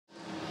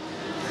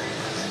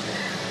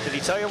Did he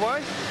tell you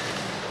why?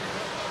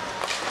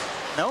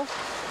 No?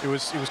 It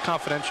was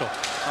confidential.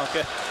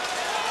 Okay.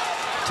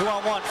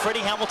 2-on-1. Freddie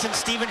Hamilton,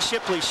 Stephen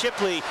Shipley.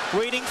 Shipley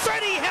waiting.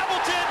 Freddie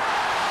Hamilton!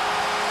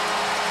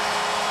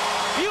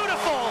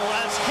 Beautiful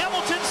as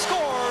Hamilton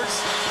scores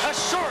a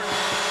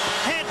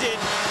short-handed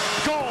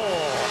goal.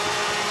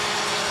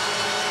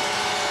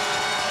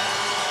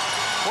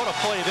 What a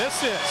play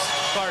this is,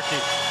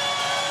 Clarkie.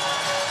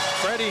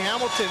 Freddie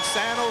Hamilton,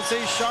 San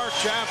Jose Shark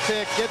draft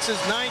pick, gets his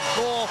 9th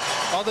goal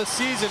of the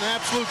season.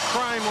 Absolute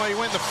crime while he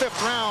went in the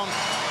 5th round.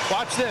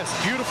 Watch this,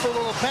 beautiful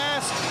little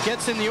pass,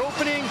 gets in the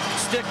opening,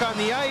 stick on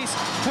the ice,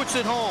 puts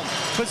it home.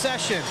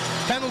 Possession,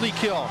 penalty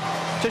kill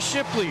to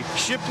Shipley.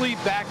 Shipley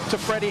back to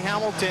Freddie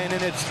Hamilton,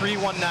 and it's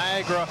 3-1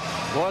 Niagara.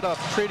 What a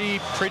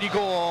pretty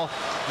goal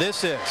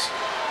this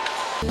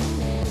is.